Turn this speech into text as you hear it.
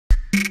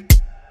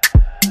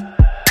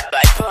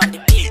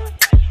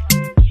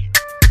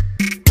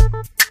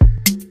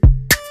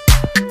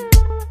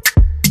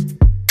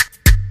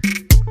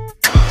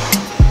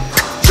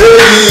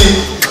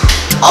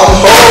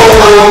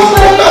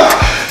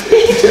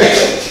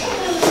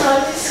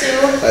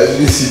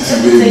miss you too,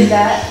 Don't baby. say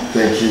that.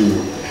 Thank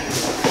you.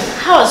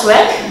 How was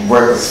work?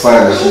 Work is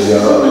fine, as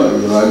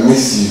usual. I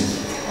miss you.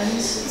 I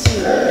miss you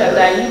too. Look at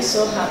that. You look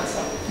so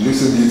handsome. You look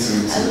so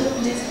beautiful too. I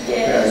love this girl.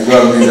 Yeah, you know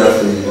I'm doing that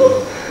for you.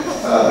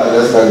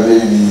 That's my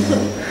baby.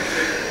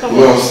 Come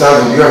No, I'm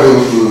starving. You have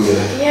anything over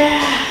there? Yeah.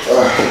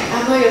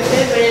 I'm not your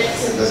favorite.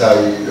 That's how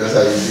you do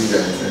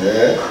that.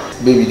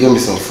 Yeah? Baby, give me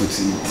some food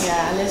to eat.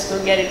 Yeah, let's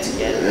go get it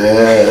together.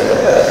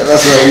 Yeah,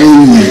 that's my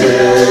baby.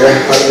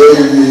 Yeah, my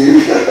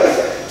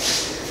baby.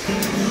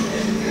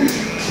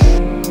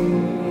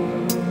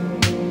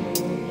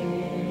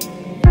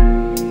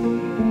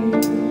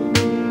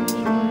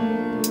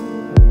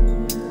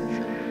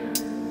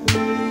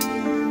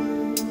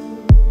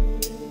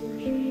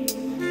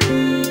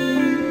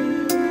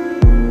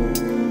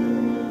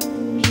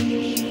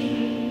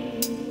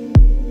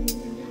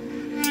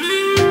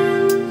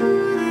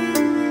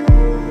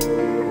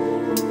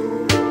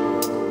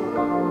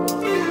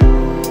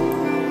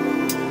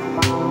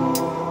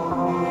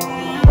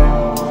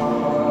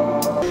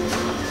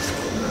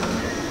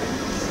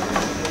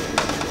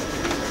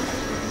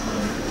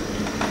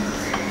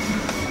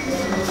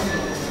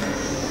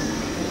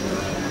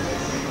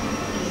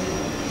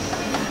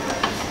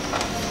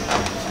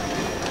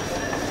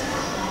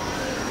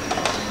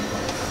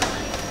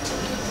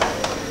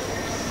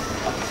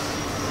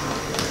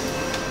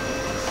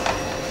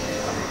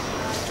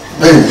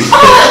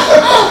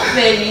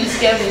 Baby, you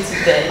scared me to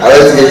death. I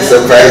like to get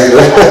surprised you. I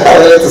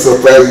like to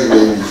surprise you,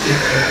 baby.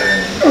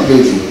 Oh,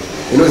 baby.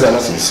 You know that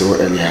nothing so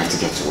early I have to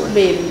get to work.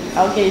 Baby,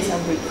 I'll get you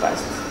some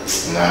breakfast.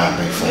 Nah,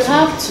 breakfast. You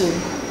have to.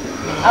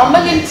 No, I'll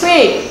make it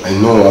quick. I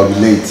know I'll be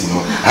late, you know.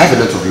 I have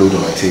a lot of load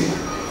on my table.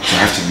 So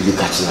I have to really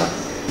catch it up.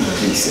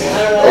 Please,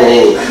 Alright.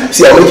 Oh,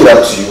 see, I'll make it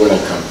up to you when I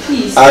come.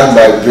 Please. Add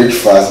my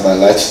breakfast, my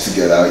lunch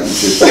together. I'll eat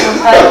it.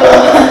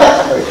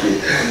 Okay.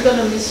 I'm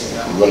gonna miss you.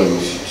 I'm gonna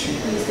miss you too.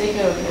 Please take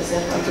care of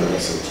yourself.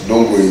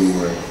 Don't go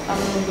anywhere. I'm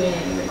not going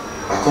anywhere.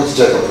 I caught you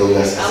check up on you.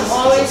 I'm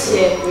always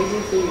here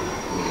waiting for you.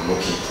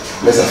 Okay.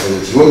 Let's have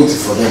it. You want me to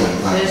forget my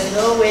bag? There's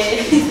no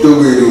way.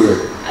 Don't go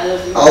anywhere. I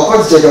love you. I'll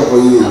come to check up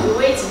on you. I'll be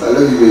waiting. I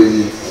love you,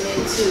 baby. I love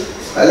you too.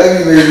 I love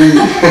you, baby.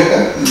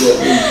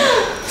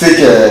 Take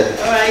care.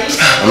 Alright.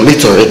 I'm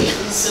late already.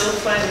 It's so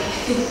funny.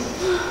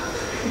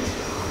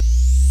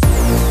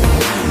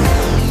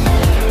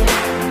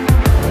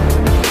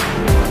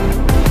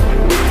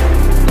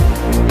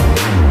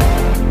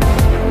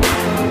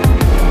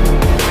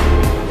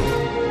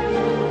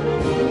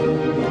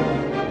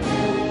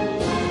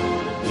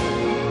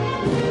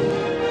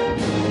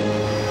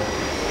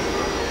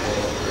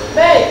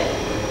 Babe!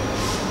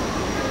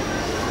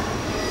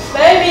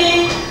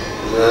 Baby!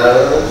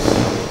 Yes.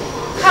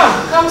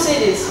 Come say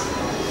this.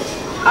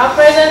 Our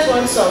president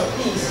wants some,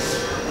 please.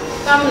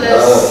 Come,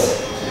 let's...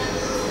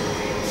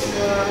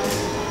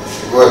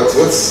 What's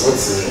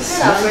it? He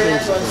said our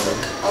president wants some.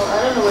 Oh,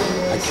 I don't know what he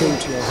wants. I came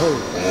to your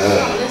home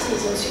Let's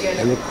listen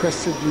together. and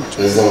requested you to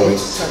There's no way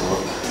to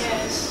talk.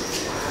 Yes.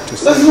 to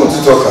Let's go to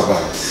talk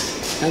about.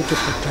 and to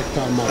protect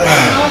our mother.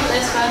 Come,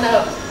 let's find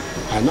out.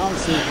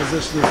 Announce the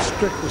imposition of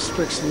strict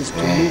restrictions to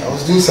I move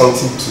was doing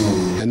something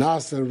to... and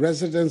ask the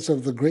residents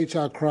of the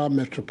Greater Accra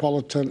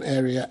metropolitan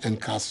area and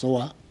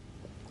Kasoa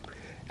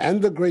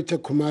and the Greater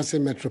Kumasi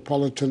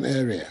metropolitan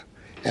area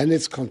and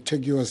its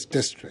contiguous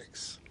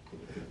districts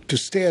to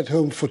stay at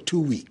home for 2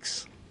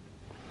 weeks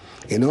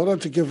in order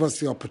to give us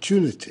the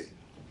opportunity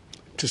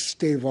to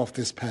stave off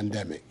this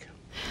pandemic.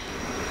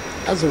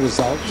 As a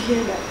result,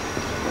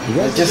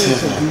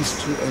 residents of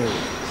these two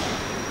areas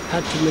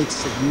had to make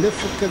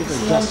significant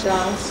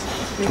adjustments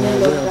to our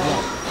way of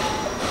life.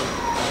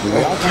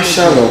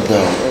 Partial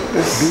lockdown.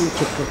 Being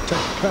to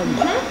protect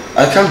permanently.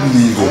 I can't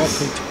believe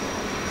this.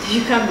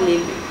 You can't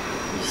believe it.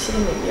 You've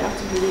seen it. You have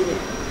to believe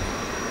it.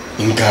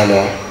 In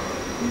Ghana,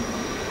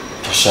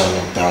 partial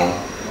lockdown.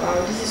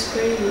 Wow, this is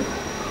crazy.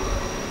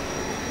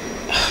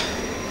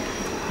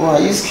 Why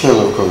are you scared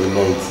of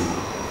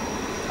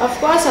COVID-19? Of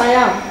course I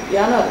am. You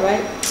are not,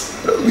 right?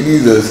 I don't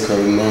believe there's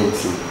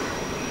COVID-19.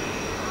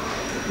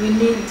 We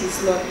need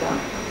this lockdown.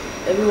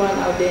 Everyone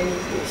out there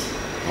needs this.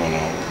 Oh no.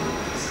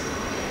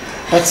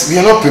 But we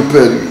are not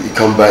prepared. You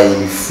can buy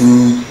any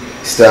food,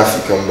 stuff,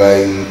 you can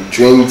buy any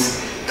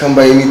drinks, you can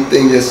buy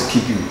anything just to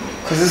keep you.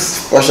 Because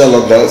this partial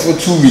lockdown is for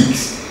 2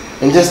 weeks.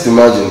 And just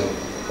imagine,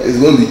 it's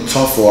going to be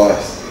tough for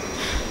us.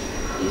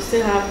 You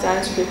still have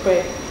time to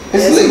prepare.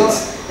 It's late.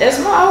 There's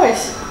more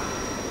hours.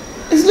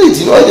 It's late.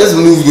 You know, I just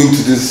moved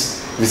into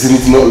this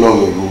vicinity not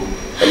long ago.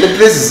 And the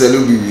place is a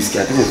little bit risky.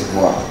 I can just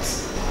go out.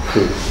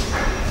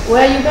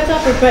 Well, you better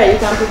prepare. You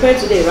can prepare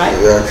today, right?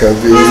 Yeah, I can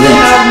be. You still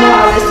have more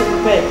hours to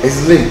prepare.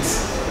 It's late.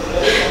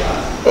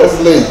 It's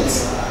late.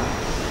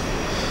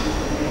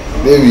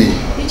 Baby.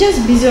 You're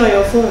just busy on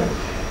your phone.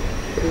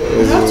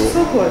 You have to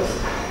focus.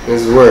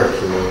 It's work,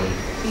 you know.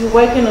 You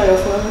working on your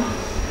phone?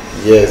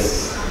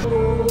 Yes.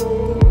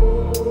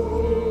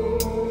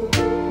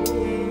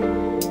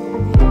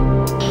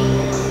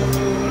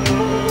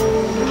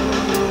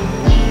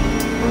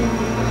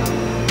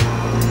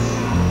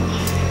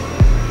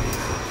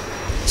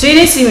 So you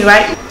didn't see me,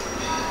 right?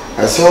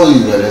 I saw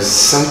you, but there's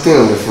something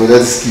on the phone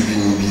that's keeping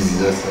me busy.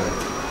 That's right.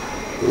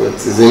 What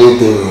is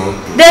anything wrong?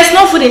 There's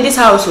no food in this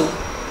house. No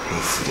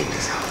food in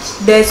this house.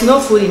 There's no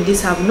food in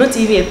this house. Not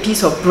even a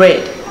piece of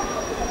bread.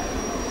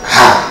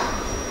 Ha!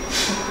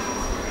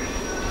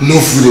 No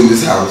food in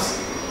this house.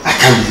 I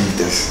can't believe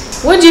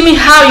this. What do you mean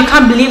how you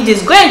can't believe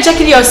this? Go and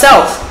check it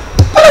yourself.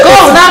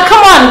 Go now,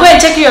 come on, go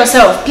and check it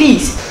yourself,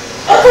 please.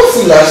 I got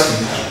food last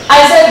week.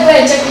 I said go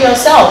and check it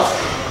yourself.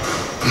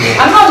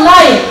 I'm not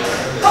lying.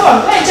 Come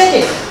on, go and check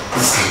it.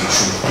 This can't be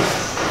true.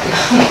 I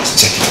have to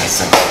check it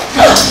myself.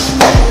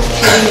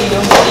 You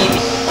don't believe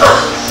it.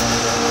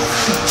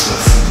 No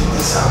food in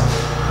this house.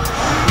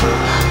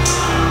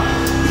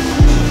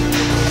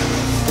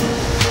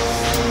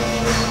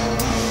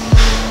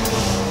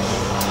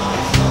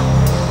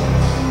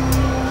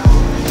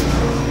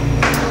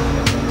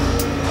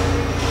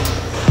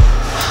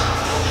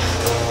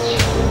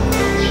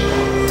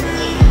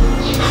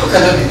 How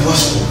can that be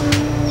possible?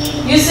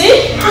 You see?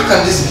 How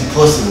can this be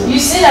possible? You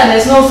see that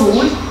there's no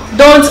food?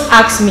 Don't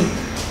ask me.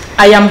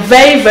 I am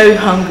very, very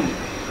hungry.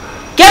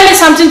 Get me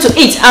something to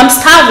eat. I'm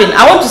starving.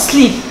 I want to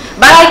sleep.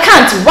 But I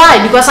can't.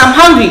 Why? Because I'm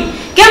hungry.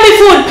 Get me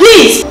food,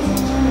 please.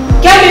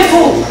 Get me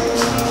food.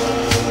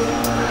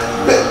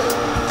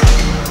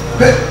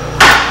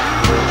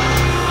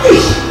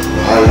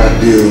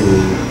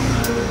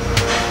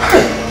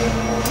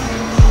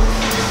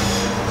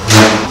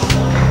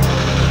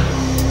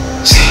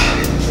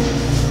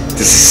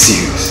 This is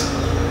serious.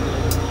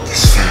 This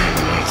is very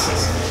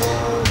nonsense.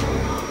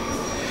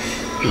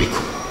 Let me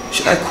call.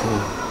 Should I call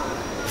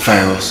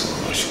Virus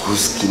or should I call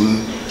Skinny?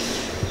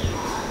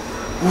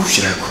 Who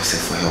should I call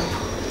for help?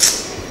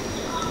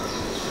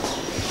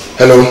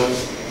 Hello?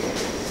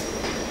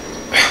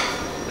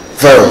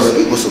 Virus.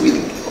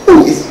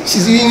 Oh,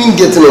 she's even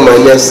getting on my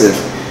nerves.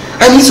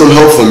 I need some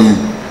help from you.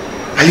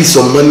 I need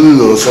some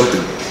money or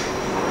something.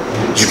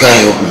 You can't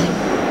help me.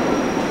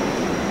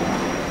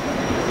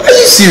 Are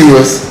you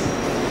serious?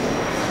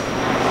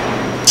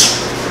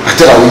 I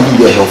thought I would even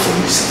get help from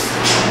you, sir.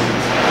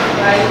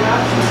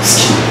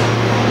 Skinny.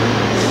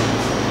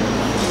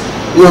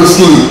 Yo,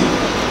 Skinny.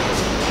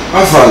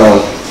 How far now?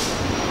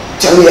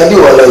 Charlie, I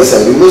didn't want to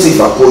inside. You know, see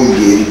if I call you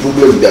here, the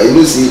problem with that. You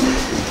know, see.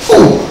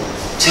 Oh,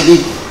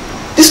 Charlie,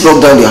 this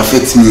lockdown they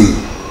affect me.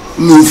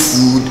 No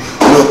food,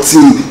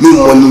 nothing, no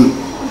money.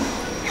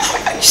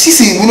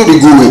 See, we know they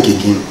go work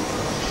again.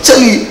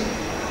 Charlie,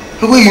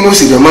 the way you know,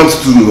 see the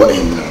month to no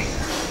end now.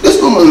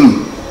 There's no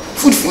money.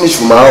 Food finished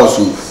from my house.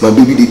 So my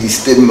baby they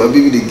disturb me. My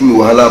baby they give me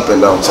wahala up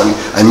and down. Charlie,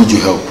 I need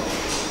your help.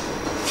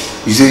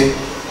 You say,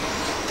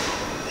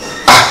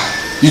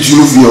 you do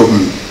not help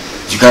me.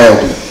 You can't help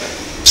me.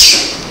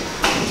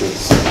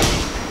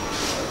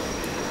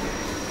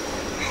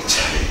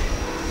 Charlie,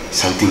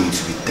 something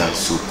needs to be done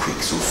so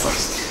quick, so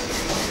fast.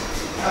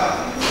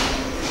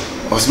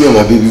 Because me and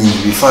my baby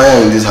will be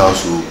fire in this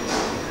house. So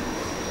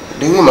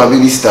the way my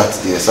baby starts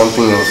there,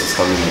 something else is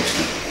coming next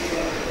week.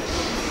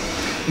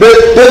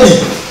 Baby,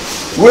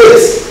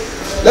 wait.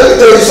 Let me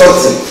tell you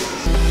something.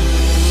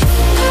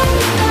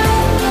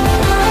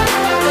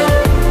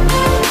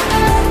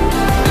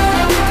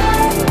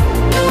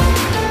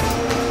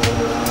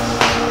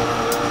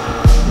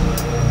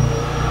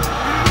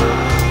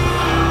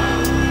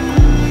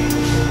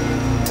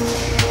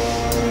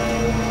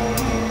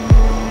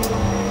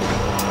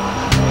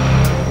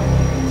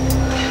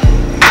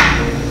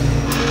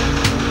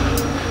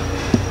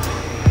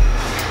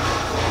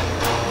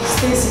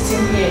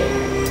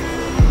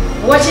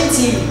 Watching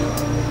TV.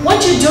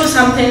 Won't you do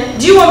something?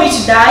 Do you want me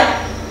to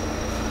die?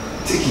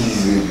 Take it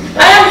easy, baby. I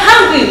am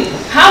hungry.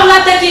 How will I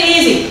take it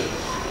easy?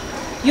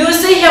 You will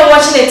sit here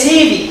watching the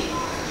TV.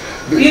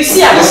 Baby, You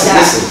see about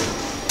that.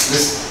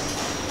 Listen.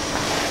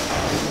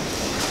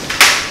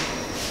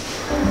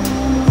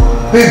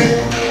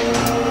 Baby.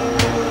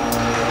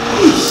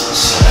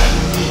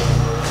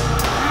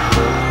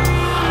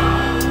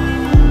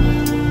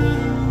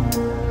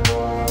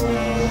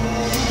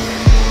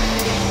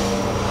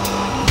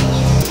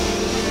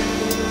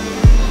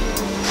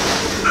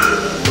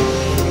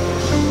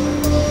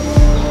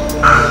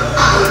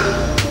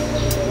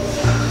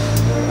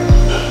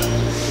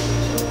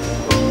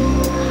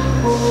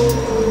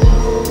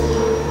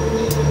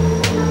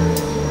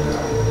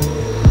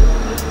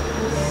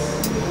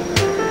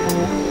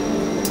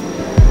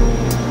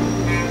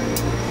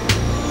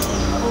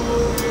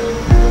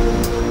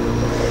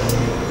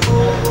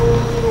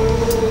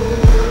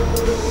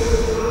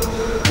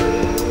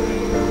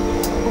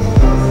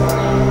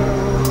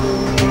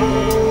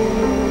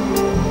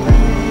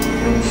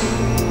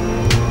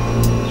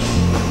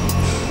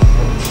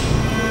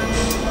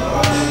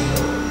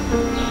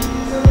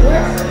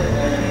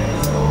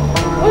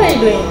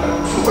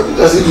 What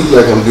does it look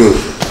like I'm doing?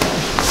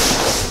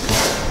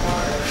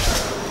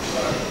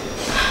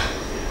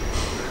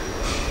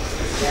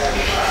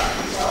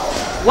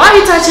 Why are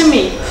you touching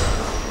me?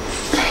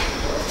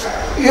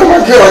 You're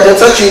my girl, I can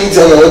touch you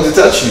anytime I want to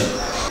touch you.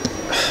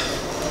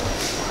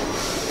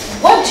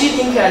 What do you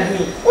think you are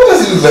doing? What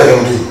does it look like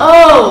I'm doing?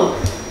 Oh,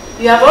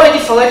 you have already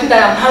forgotten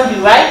that I'm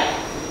hungry, right?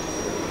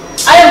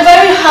 I am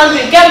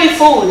hungry. Get me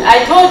food.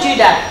 I told you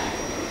that.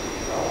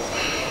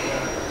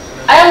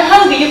 I am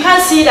hungry. You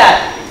can't see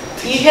that.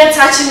 You here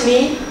touching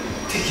me?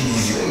 Take it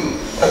easy.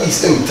 At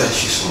least let me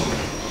touch you soon.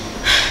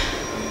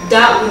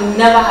 That will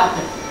never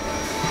happen.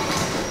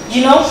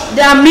 You know,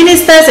 there are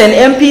ministers and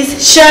MPs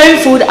sharing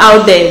food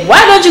out there.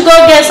 Why don't you go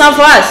get some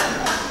for us?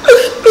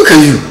 Look at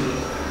you.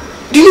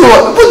 Do you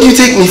know what do you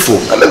take me for?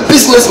 I'm a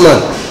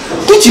businessman.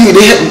 Don't you,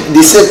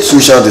 they said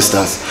social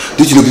distance.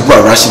 Don't you know people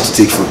are rushing to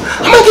take food?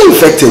 I'm not getting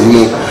infected, you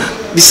know.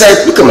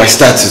 Besides, look at my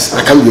status.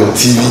 I can't be on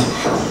TV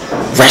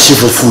rushing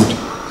for food.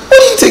 What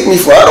do you take me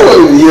for? I don't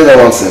want to hear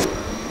that one, sir.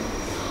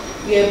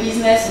 You're a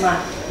businessman.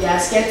 You are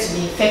scared to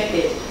be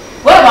infected.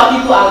 What about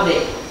people out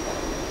there?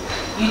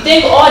 You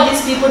think all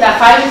these people that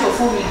are fighting for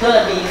food are going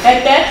to be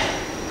infected?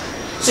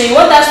 So you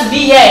want us to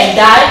be here and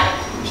die?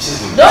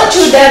 Don't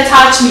you dare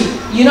touch me.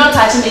 You're not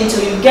touching me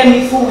until you get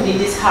me food in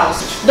this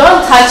house.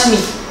 Don't touch me.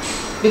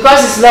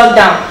 Because it's locked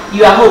down.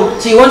 You are home.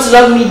 So you want to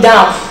lock me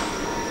down?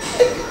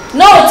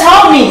 No,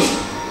 tell me.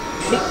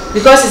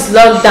 Because it's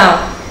locked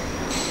down.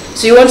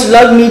 So you want to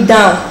lock me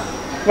down.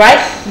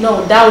 Right?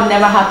 No, that would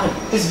never happen.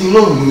 It's been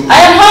long.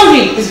 I am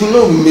hungry. It's been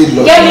long we made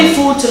love. Get me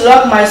food to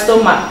lock my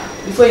stomach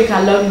before you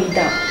can lock me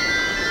down.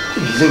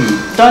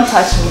 Don't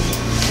touch me.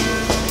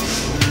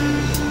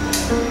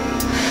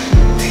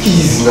 Take it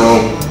easy now.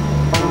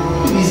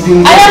 It's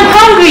been I am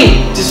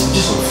hungry. Just a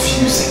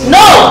few seconds. No!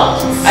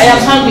 I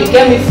am hungry.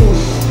 Get me food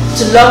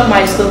to lock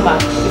my stomach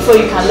before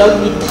you can lock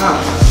me down.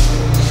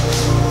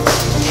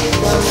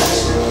 Don't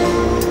touch me.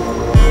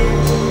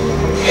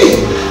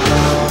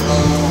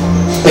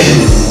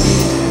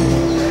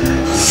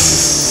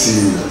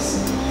 Serious.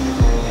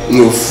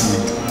 No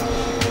food.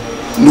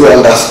 No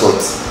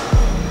underscot.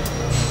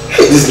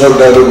 This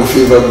lockdown don't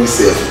favor me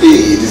safe.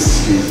 Hey, this is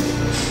crazy.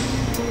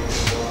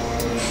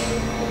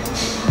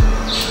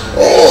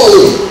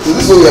 Oh, so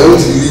this one we are going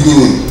to be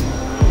living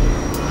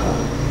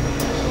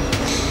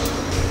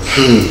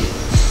in.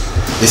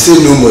 They say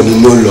no money,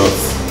 no love.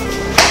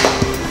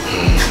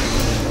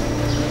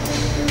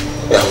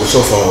 I will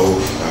suffer. I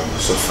will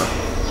suffer.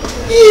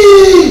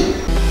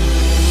 Yay!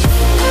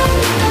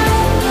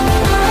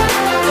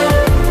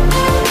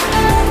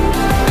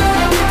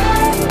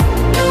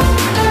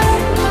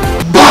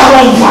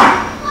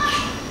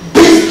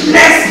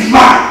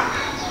 Businessman.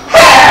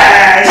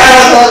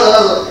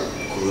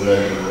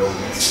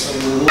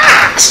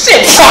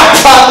 Shit, fuck.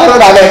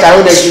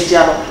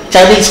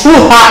 Chinese who?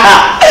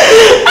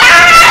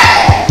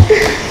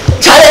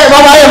 Charlie,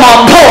 mama, my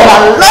poor,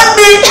 let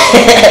me.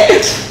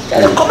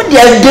 Charlie, come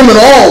here and give me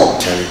all.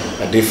 Charlie,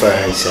 I did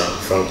fire inside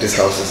from this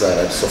house inside.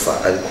 I suffer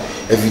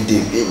every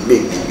day.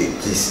 Babe,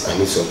 please, I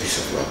need some peace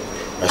of mind.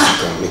 As you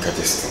can make a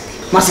just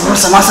think. Massa,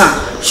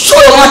 show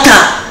your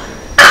matter.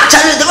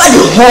 Charlie, the way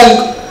you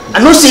hung. I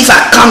know say if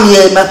I come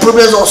here, my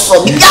problems will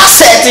solve. Just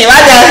set it,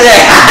 right there.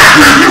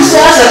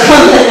 Just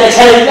come here,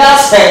 Charlie,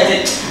 just set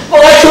it. Oh,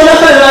 I should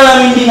have been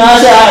in the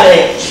house.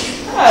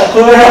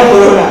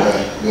 Corona.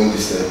 Don't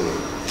disturb me.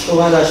 Oh,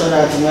 my gosh, to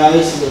me, I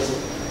wish you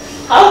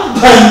I'm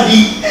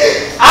Bandy.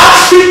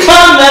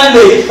 African man.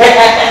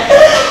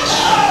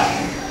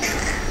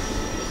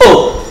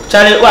 Oh,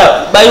 Charlie,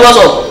 what? But what's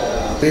up?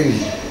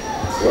 Baby,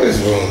 what is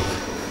wrong?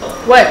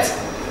 What?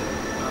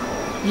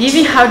 You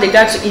even have the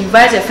guts to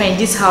invite a friend in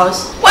this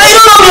house? Why you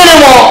don't know me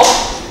anymore?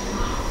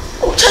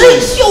 Oh, Charlie,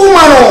 it's your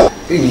woman.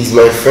 Baby, he's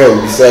my friend.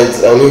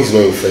 Besides, I know he's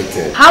not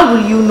infected. How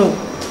will you know?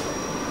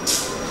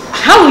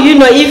 How will you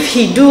know if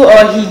he do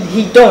or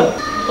he don't?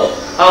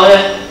 Oh,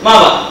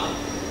 Mama.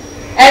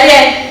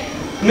 Eddie.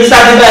 Mr.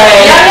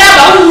 Dubai. Yeah,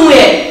 but who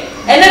here?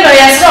 And then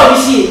I saw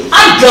you.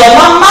 I got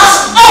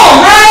Mama's.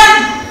 Oh,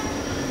 man.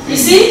 You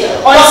see,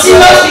 on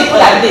serious people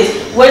like this,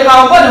 when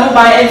my body who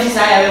buy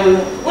everything,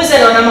 who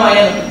said on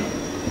number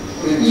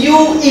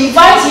you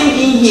invite him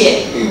in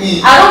here.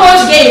 I don't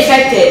want to get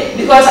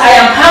infected because I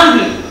am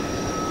hungry.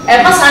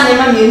 A person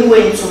never made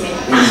way into me.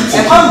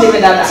 I can't do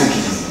that. Take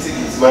it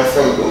easy. My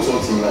friend, don't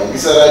talk to me like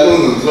this. I know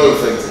him, he's not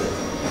infected.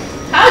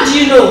 How do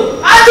you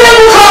know? I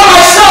didn't call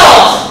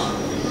myself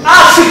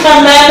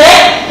African man.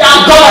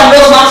 That God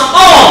knows my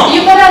own.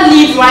 You better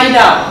leave right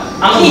now.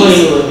 I'm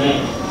going with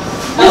man.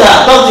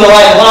 Talk to your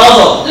wife.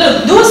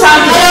 Look, do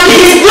something.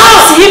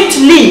 Ask him to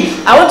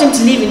leave. I want him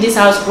to leave in this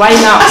house right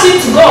now. Ask him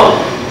to go.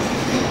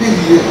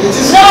 Baby, it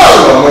is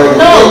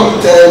no.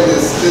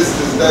 This,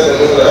 that, and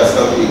all that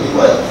stuff. Baby,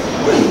 what?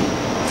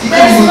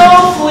 There's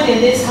no food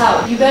in this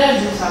house. You better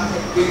do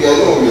something. Baby, I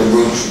know we are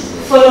going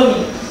through. Follow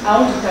me.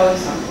 I want to tell you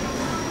something.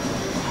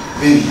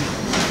 Baby.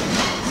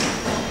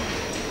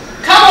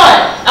 Come on.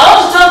 I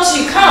want to talk to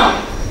you. Come.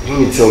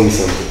 You need to tell me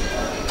something.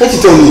 Can't you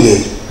tell me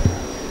then?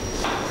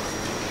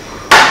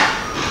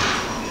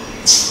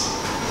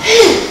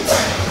 Hey,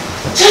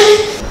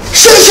 Charlie.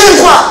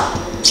 Say what?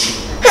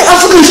 Hey,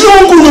 African, you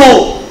don't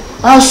go.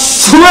 I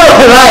swear,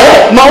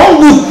 right? My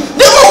own good.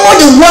 They don't want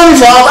the one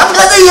for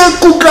Africa. They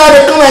cook out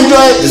and come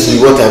enjoy. This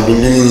is what I've been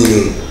living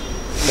in.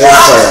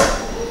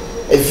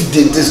 Every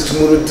day, this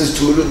tomorrow,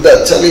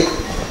 that. Charlie,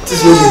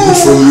 this will be good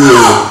for me.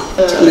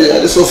 Charlie,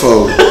 I just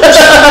suffer.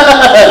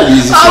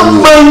 Easy for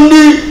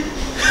me.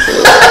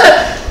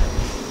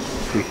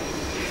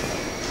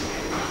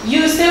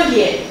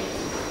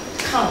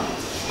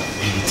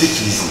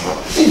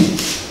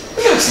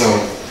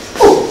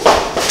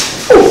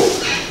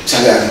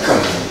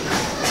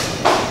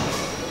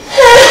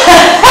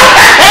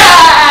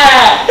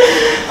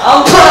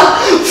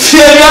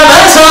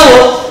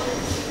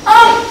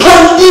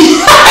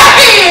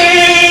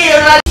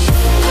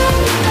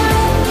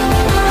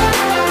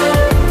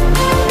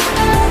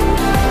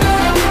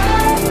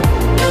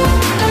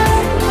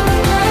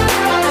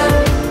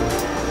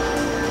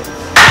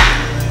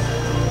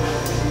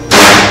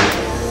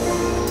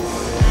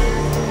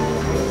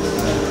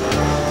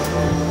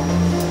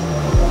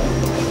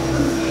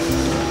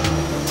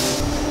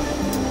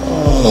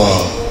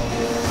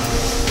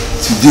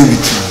 Today be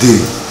today.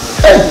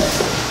 Hey!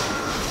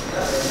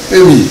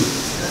 Baby,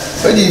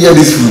 where did you get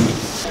this food?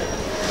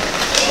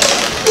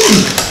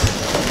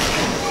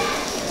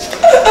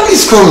 At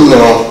least come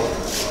now.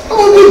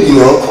 Oh baby,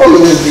 now come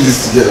and let's do this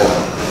together.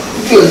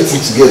 We do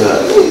everything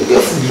together. You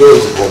get food, you don't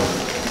have to come.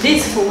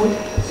 This food?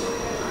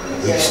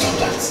 Baby, stop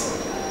that.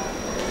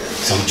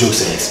 Some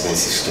jokes are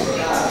expensive, stop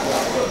that.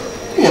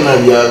 You know,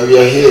 we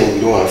are here and we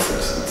don't have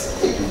food to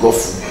eat. We got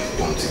food,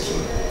 don't take it.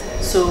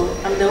 So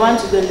I'm the one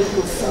to go look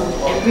for food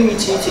and bring it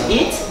to you to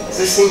eat? It's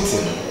the same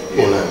thing.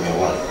 You and I are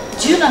one.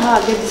 Do you know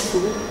how I get this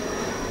food?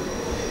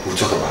 We'll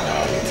talk about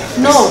that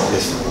later. No.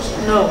 Let's focus.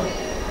 No.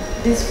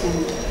 This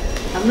food.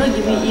 I'm not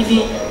giving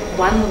even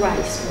one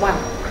rice, one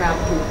crab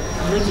bowl.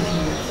 I'm not giving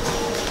you.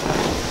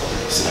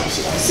 Sit down,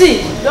 sit down.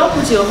 See, don't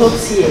put your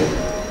hopes here.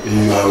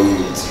 You are with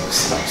you.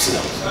 Sit down, sit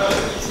down.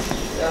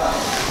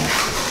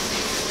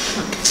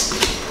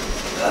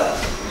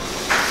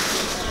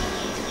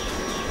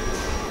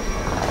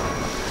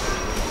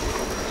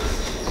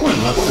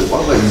 Why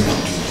are you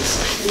doing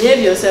this?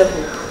 Behave yourself.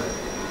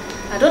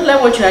 I don't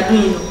like what you are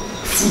doing.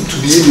 Food to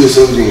behave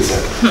yourself doing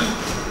inside.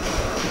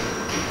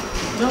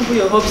 Don't put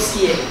your hopes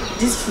here.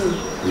 This food.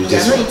 You are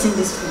not eating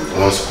this food.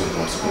 One spoon,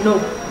 one spoon. No.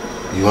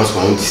 You want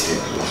spoon, I won't disturb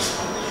you. One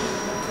spoon.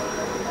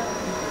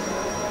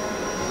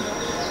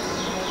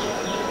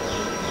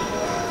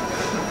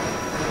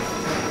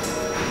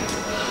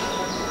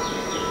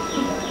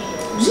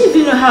 Do you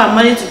even know how I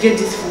managed to get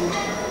this food?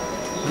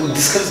 We'll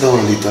discuss that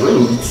one later. Let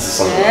me eat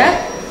something.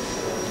 Yeah?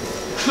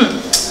 I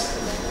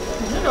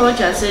don't know what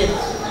you are saying.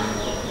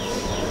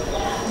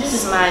 This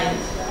is my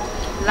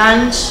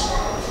lunch,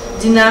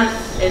 dinner,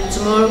 and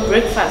tomorrow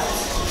breakfast.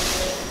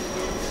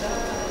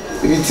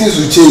 Maybe things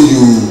will change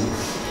you.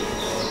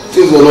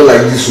 Things were not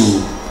like this.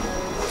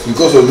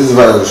 Because of this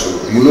virus.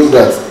 You know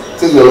that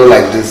things were not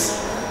like this.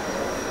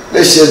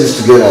 Let's share this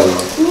together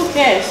now. Who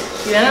cares?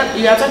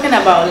 You are talking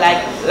about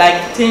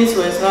like things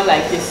was not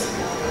like this.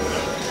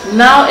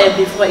 Now and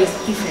before is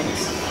different.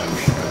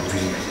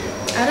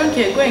 I don't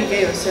care. Go and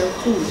get yourself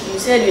food. You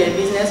said you're a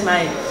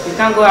businessman. You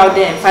can't go out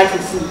there and fight for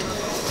food.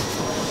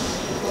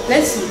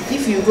 Let's see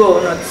if you go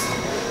or not.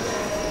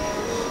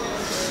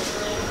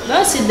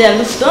 Don't sit there.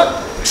 Look. Don't.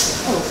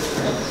 Oh.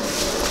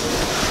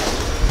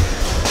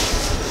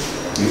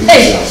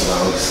 Hey.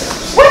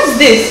 What is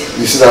this?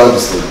 You sit down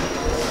this thing.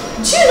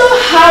 Do you know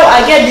how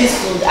I get this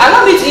food?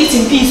 Allow me to eat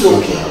in peace.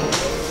 Okay. I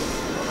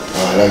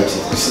like it.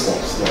 You sit down.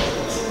 Sit down.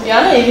 You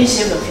are not even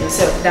ashamed of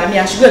yourself. That me,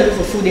 I should go and look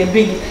for food and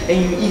bring it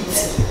and you eat.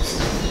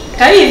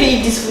 Can you even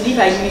eat this food if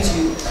I give it to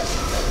you?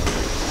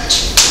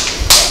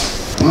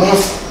 Mom,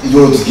 you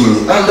don't want to give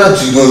me. And that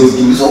you don't want to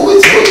give me. So what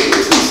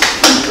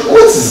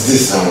is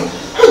this now?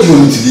 How do you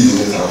want me to live in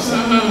this house?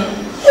 How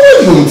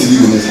do you want me to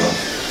live in this house?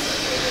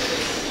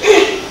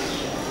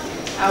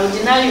 I will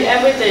deny you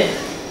everything.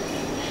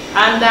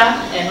 Under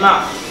and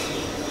mouth.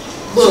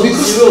 So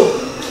zero.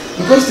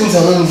 Because things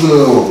are not moving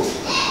well.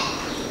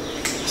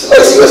 So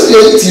seriously,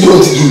 you don't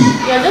want to do me.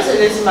 You are just a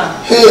lazy man.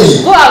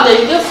 Hey! Go out there,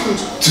 you get food.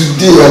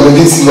 Today I'm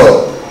against you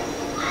now.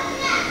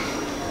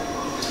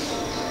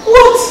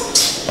 What?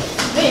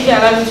 Don't even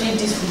allow me to eat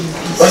this food in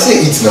peace. I say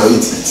eat now,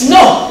 eat.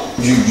 No!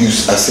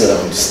 I said I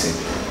want to stay.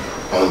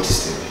 I want to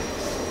stay.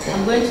 Okay.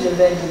 I'm going to the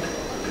bedroom.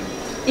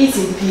 Eat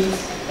in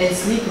peace and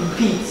sleep in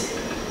peace.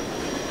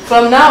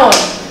 From now on,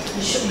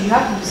 you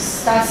have to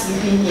start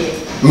sleeping here.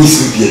 Me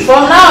sleep here?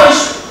 From now,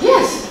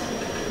 yes.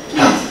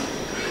 Please.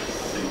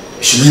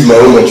 You should leave my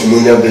own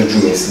matrimonial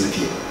bedroom and sleep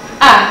here.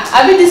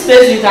 I mean this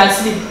place you can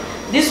sleep.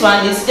 This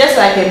one is just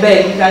like a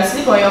bed. You can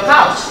sleep on your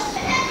couch.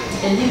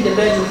 And leave the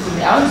bedroom for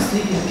me. I want to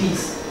sleep in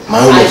peace. My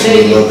own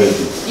matrimonial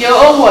bedroom. Your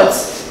own what?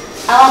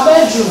 Our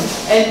bedroom.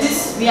 And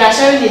this, we are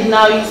sharing it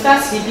now. You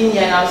start sleeping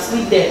here and I'll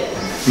sleep there.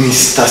 Me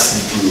start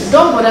sleeping here.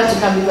 Don't bother to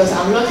come because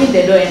I'm locking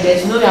the door and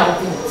there's no way I'll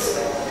open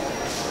it.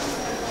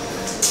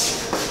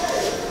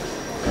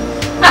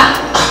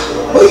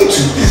 Why you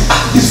two?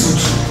 This food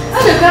too. I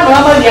don't know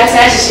how you are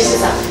saying this.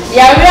 You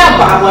are real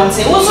bad one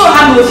thing. Also,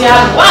 how with your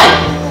hand? Why?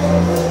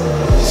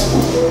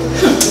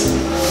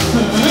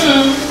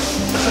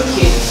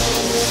 Okay.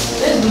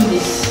 Let's do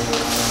this.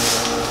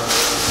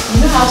 You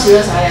know how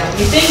serious I am.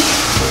 You think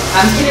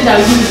I'm kidding that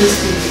I'll give you this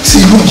food? See,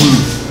 you don't give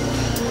me.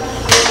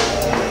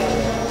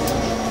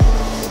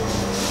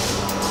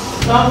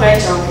 Don't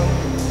venture.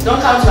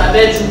 Don't come to my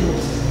bedroom.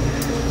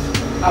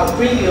 I'll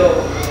bring your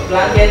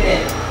blanket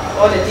and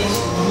all the things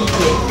you need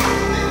here.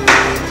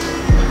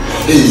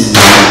 Hey,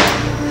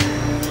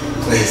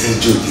 it's a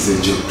joke, it's a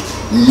joke.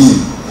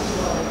 Me.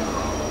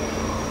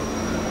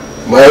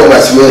 My own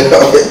matrimonial.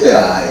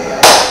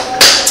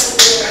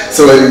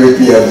 Somebody make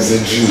me have is a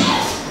dream.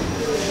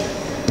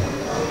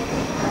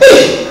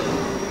 Hey!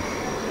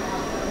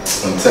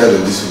 I'm tired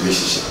of this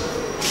relationship.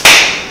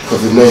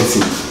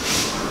 COVID-19.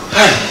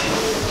 Hi.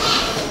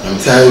 I'm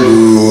tired of...